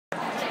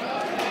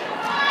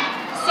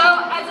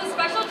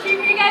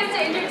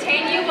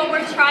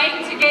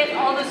get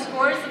all the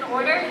scores in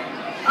order,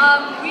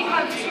 we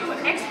have two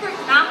expert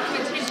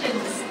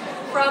mathematicians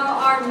from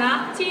our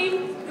math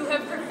team who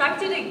have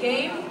perfected a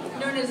game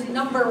known as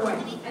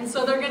Numberwang. And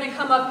so they're going to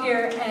come up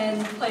here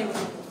and play with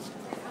it.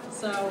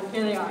 So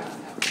here they are.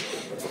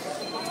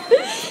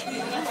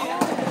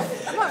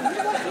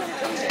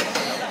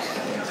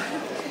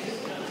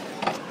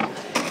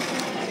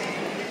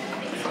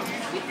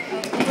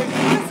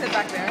 Sit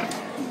back there.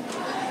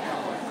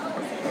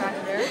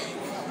 Back there.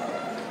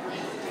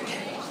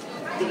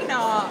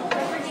 Tina.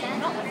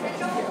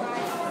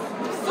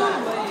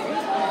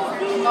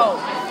 Oh,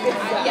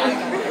 yeah.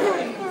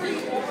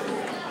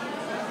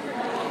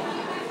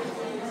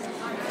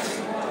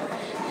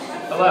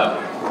 Hello,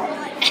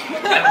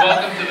 and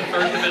welcome to the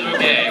first official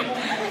game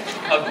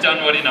of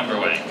Dunwoody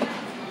Numberwang.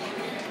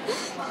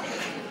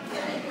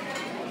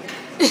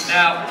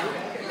 Now,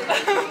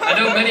 I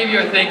know many of you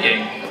are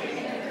thinking,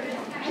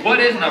 what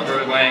is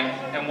Numberwang,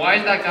 and why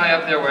is that guy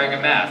up there wearing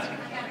a mask?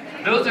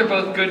 Those are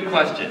both good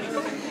questions.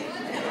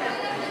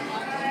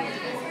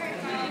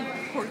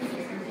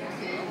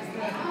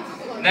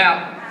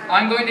 Now,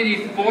 I'm going to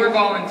need 4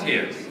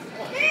 volunteers.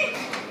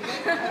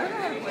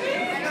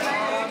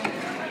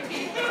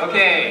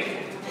 Okay,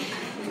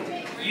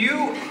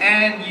 you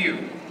and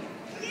you.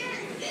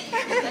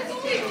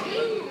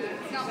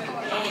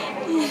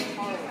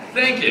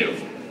 Thank you.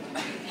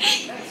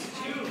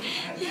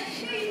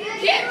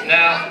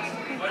 Now,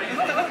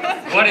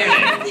 what are your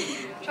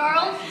names?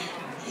 Charles?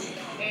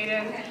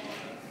 Aiden.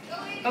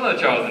 Hello,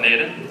 Charles and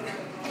Aiden.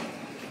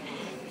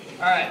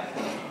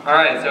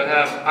 Alright, so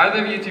have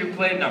either of you two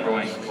played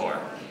Numberwang before?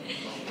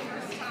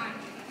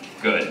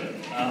 Good.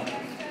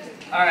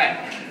 Alright.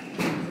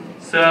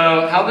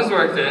 So, how this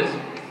works is,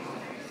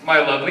 my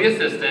lovely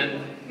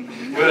assistant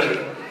will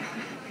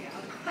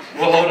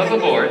hold up a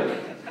board,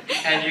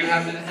 and you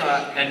have to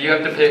decide, and you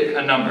have to pick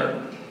a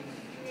number.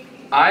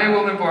 I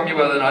will inform you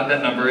whether or not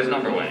that number is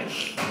Numberwang.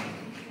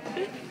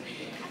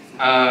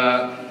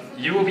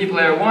 You will be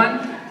player 1,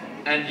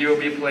 and you will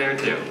be player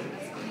 2.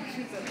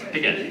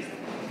 Begin.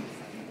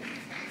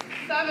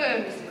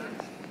 7.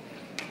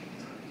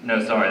 No,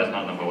 sorry, that's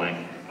not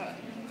Numberwang.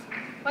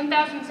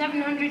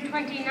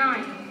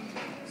 1,729.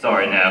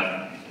 Sorry,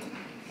 no.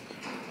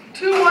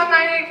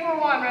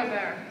 219841 right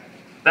there.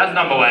 That's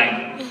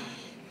Numberwang.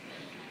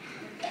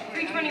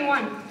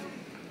 321.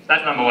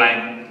 That's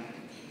Numberwang.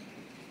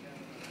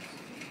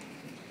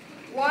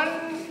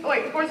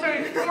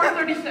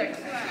 436.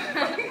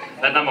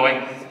 That's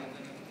Numberwang.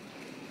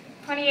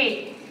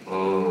 28.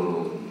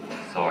 Oh,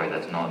 sorry,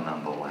 that's not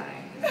Numberwang.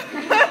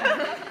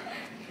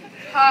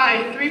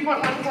 Hi,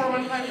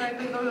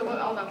 3.14159. Those are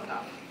all that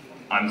stuff.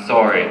 I'm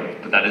sorry,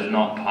 but that is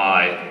not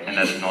pi, and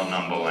that is not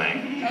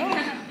Numberwang.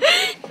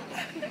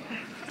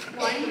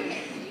 1.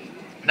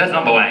 That's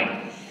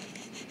Numberwang.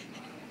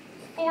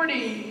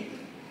 40.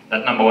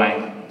 That's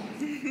Numberwang.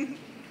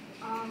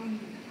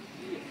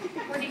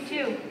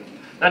 42.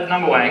 That's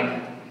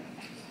Numberwang.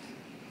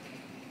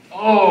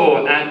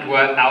 Oh, and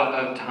we're out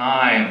of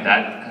time.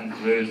 That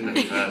concludes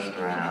the first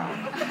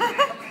round.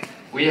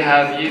 We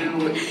have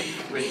you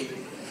with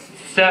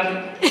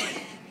 7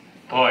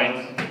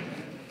 points,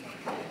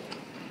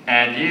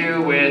 and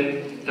you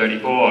with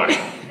 34.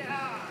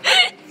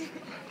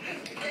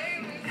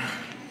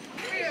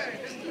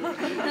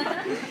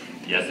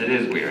 Yes, it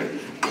is weird.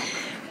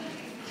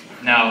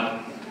 Now,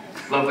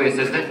 lovely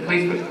assistant,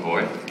 please push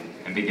forward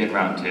and begin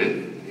round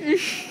 2.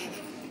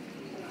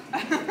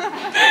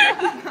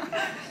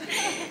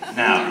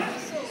 Now,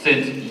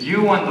 since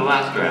you won the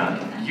last round,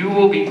 you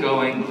will be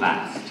going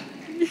last.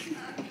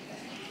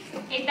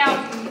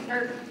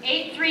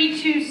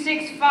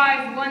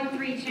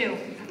 83265,132.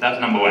 That's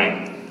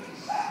Numberwang.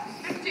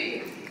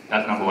 50.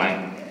 That's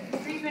Numberwang.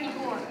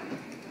 324.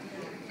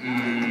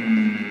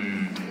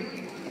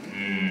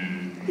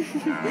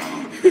 No,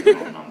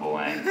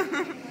 Numberwang.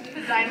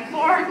 The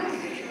dinosaur.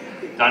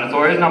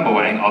 Dinosaur is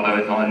Numberwang, although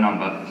it's not a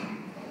number.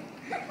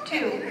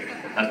 2.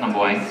 That's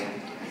Numberwang.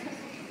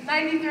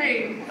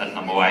 93. That's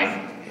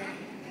Numberwang.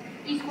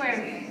 E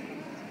squared.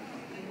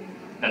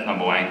 That's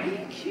Numberwang.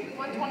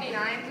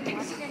 129.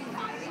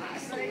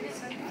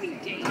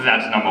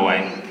 That's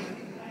Numberwang.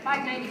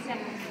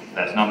 597.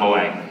 That's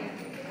Numberwang.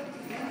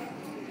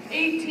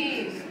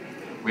 18.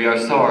 We are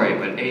sorry,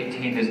 but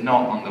 18 is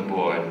not on the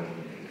board.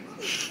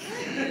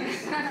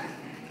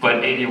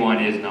 But 81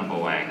 is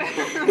Numberwang.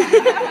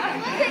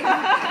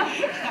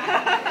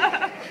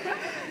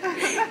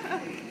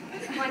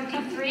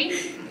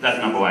 23. That's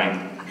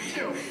Numberwang.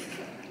 2.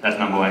 That's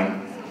Numberwang.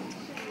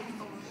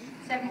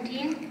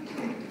 17.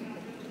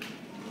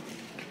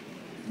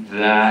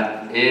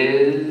 That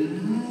is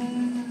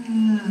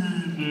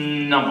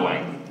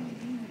Numberwang.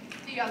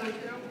 The other 2.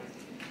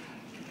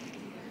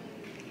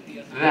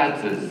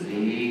 That's a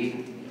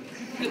Z.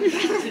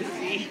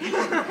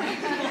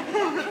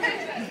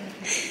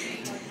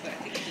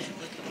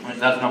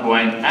 That's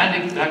Numberwang,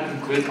 and that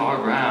concludes our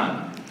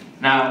round.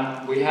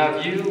 Now, we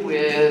have you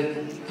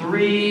with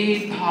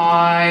 3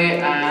 pi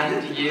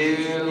and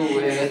you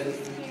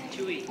with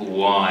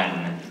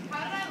 1.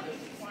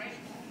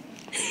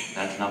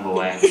 That's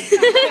Numberwang.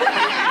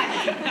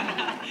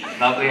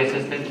 Lovely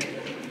assistant.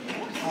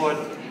 Board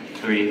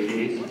 3,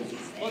 please.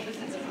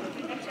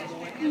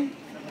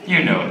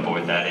 You know what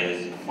board that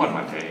is. What am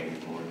I paying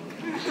for?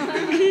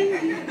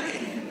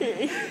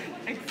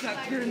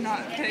 Except you're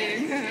not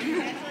paying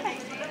him.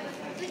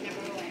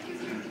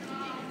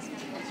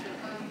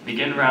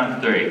 Begin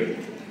round 3.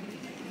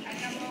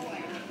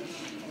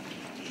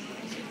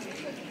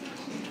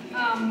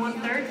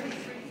 1/3.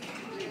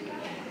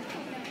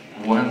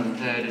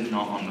 1/3 is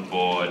not on the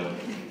board.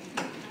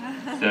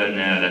 So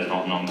no, that's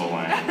not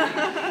Numberwang.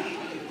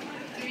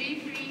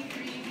 3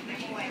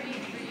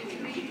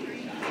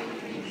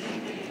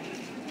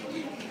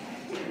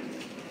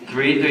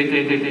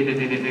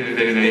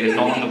 is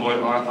not on the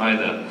board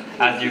either.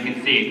 As you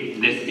can see,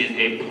 this is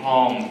a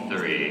palm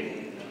 3.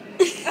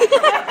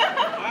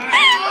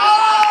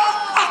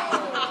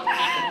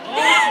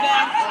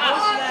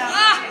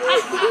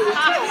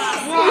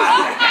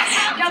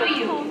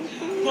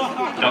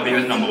 W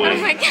is Numberwang.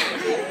 Oh my god.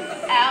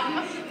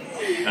 M.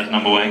 That's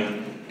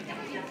Numberwang.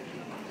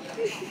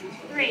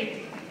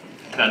 3.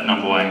 That's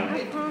Numberwang.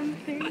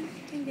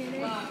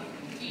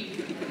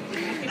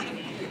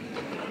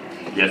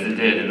 Yes, it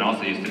did, and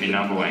also used to be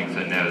Numberwang,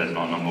 so no, that's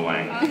not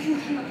Numberwang.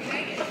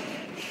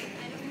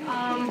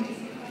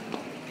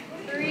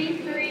 3.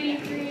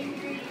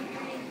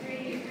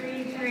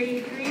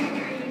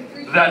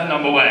 That's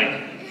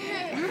Numberwang.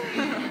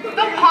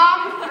 The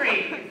palm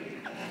 3.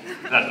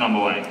 That's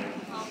Numberwang.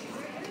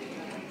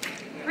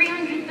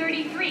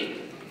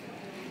 333.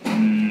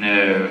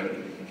 No.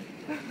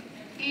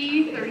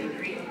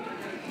 E33.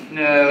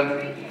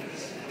 No.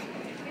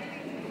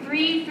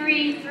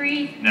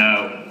 333.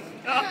 No.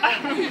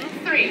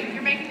 3.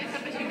 You're making this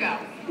up as you go.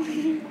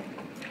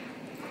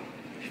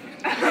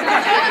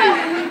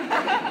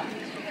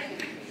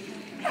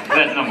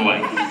 That's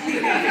Numberwang.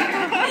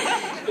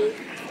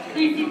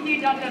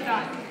 333. ...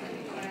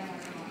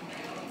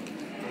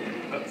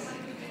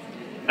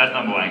 That's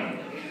Numberwang.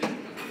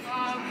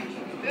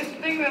 This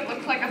thing that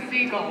looks like a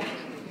seagull.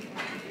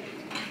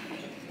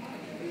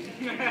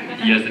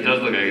 Yes, it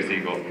does look like a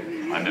seagull.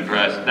 I'm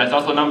impressed. That's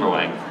also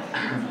Numberwang.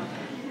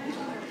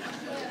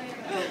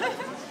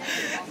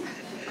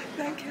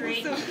 That kid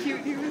was so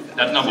cute. He was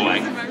That's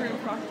Numberwang. in my room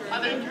proctor.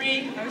 Other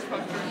 3. I was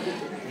proctor.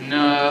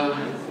 No.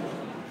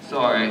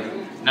 Sorry.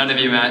 None of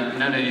you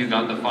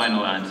got the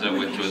final answer,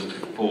 which was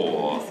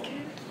 4.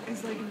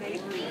 It's like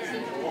Nate.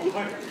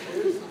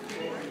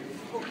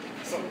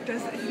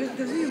 Doesn't he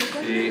look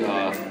like We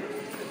are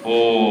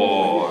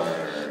 4.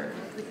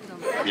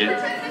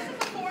 Yes.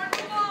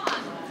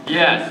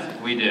 Yes,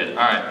 we did.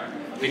 All right.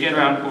 Begin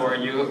round 4.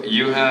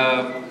 You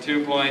have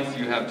 2 points.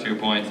 You have 2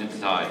 points. It's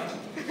tied.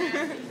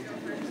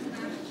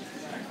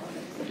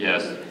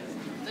 Yes.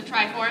 The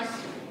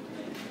Triforce.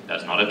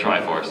 That's not a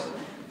Triforce.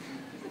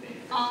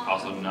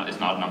 Also, it's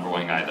not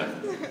Numberwang either.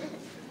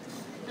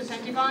 The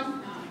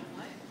Pentagon?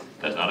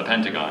 That's not a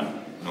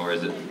pentagon, nor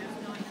is it.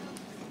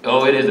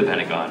 Oh, it is a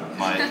pentagon.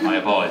 My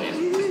apologies.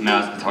 This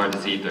mask is hard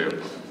to see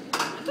through.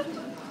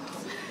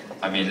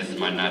 I mean, this is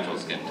my natural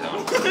skin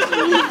tone.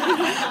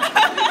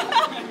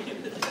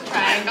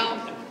 Triangle.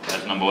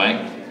 That's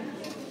Numberwang.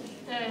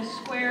 The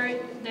square,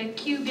 the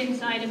cube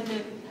inside of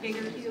the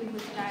bigger cube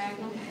with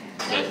diagonal.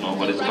 That's not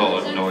what it's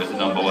called, nor is it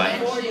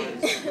Numberwang.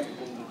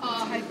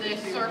 The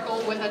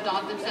circle with a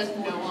dot that says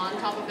no on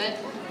top of it.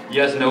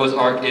 Yes, Noah's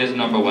Ark is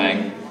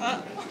Numberwang.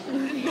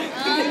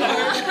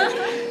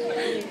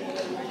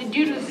 The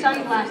dude with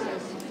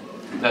sunglasses.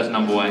 That's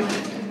Numberwang.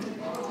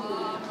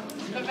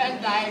 The Venn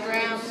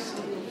diagram.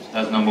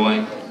 That's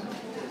Numberwang.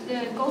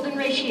 The golden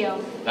ratio.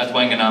 That's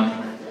Wanganum.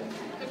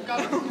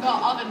 The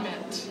oven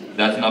mitt.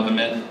 That's an oven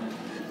mitt.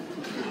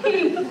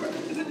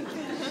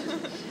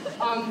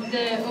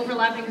 The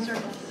overlapping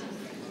circles.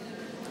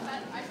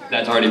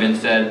 That's already been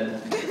said.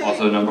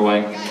 Also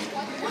Numberwang.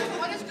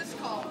 What is this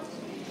called?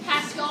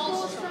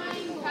 Pascal's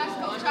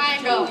Pascal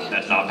triangle.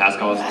 That's not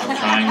Pascal's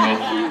triangle,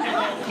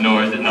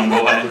 nor is it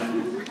Numberwang.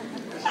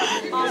 The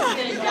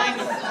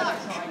diamond.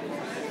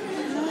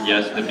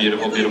 Yes, the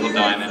beautiful, beautiful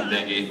diamond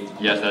thingy.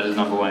 Yes, that is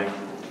Numberwang.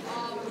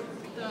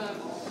 The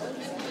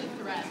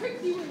thread.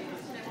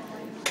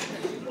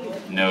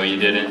 No, you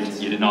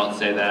didn't. You did not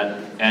say that.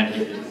 And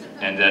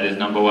that is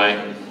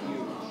Numberwang.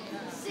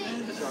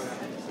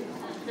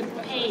 The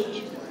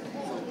page.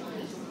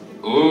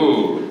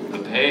 Ooh, the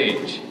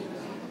page.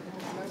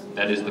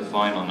 That is the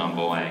final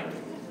Numberwang.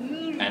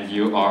 And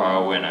you are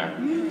our winner.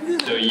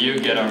 So you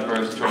get our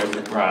first choice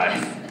of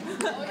prize.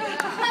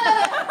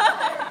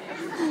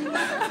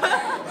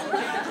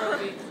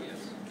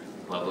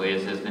 Lovely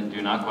assistant,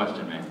 do not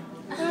question me.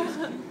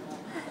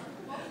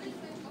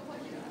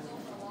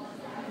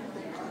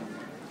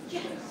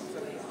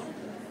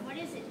 What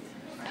is it?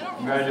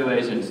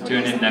 Congratulations,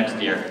 tune in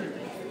next year.